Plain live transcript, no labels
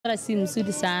The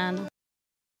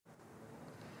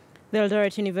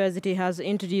Eldoret University has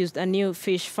introduced a new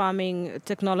fish farming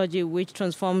technology which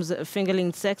transforms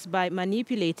fingerling sex by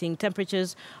manipulating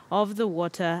temperatures of the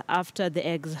water after the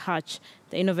eggs hatch.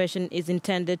 The innovation is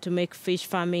intended to make fish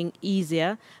farming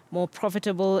easier, more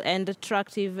profitable and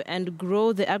attractive, and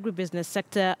grow the agribusiness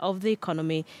sector of the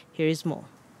economy. Here is more.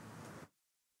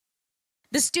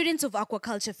 The students of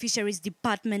Aquaculture Fisheries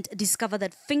Department discover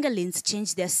that fingerlings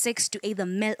change their sex to either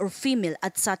male or female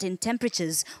at certain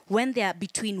temperatures when they are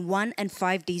between 1 and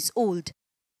 5 days old.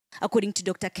 According to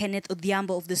Dr. Kenneth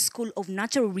Odhiambo of the School of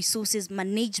Natural Resources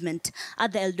Management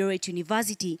at the Eldoret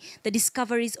University, the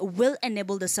discoveries will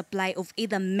enable the supply of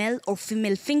either male or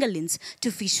female fingerlings to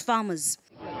fish farmers.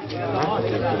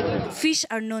 Fish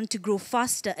are known to grow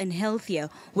faster and healthier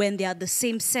when they are the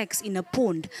same sex in a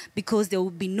pond because there will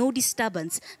be no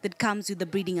disturbance that comes with the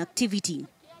breeding activity.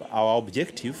 Our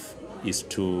objective is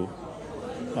to,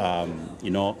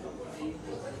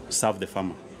 serve the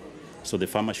farmer. So the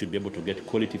farmer should be able to get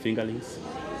quality fingerlings,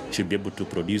 should be able to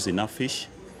produce enough fish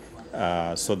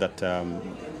so that,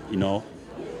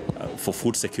 for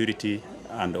food security,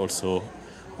 and also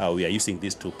we are using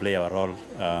this to play our role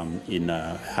in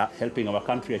helping our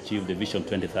country achieve the Vision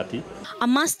 2030. A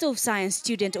Master of Science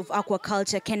student of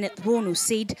aquaculture, Kenneth Rono,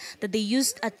 said that they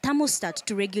used a thermostat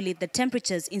to regulate the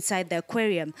temperatures inside the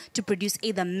aquarium to produce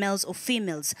either males or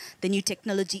females. The new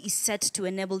technology is set to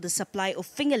enable the supply of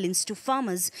fingerlings to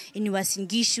farmers in Uasin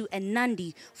Gishu and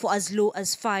Nandi for as low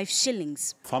as 5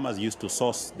 shillings. Farmers used to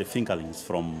source the fingerlings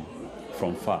from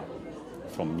far,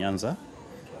 from Nyanza,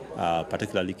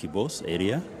 particularly Kibos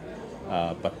area,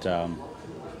 but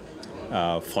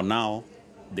for now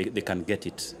they can get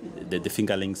it. The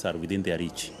fingerlings are within their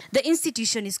reach. The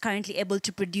institution is currently able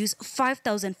to produce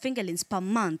 5,000 fingerlings per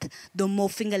month, though more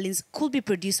fingerlings could be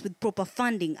produced with proper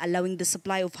funding, allowing the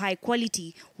supply of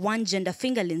high-quality, one-gender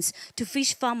fingerlings to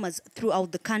fish farmers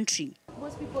throughout the country.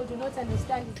 Most people do not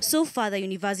understand it. So far, the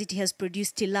university has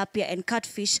produced tilapia and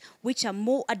catfish, which are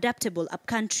more adaptable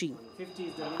upcountry.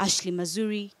 Ashley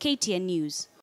Mazuri, KTN News.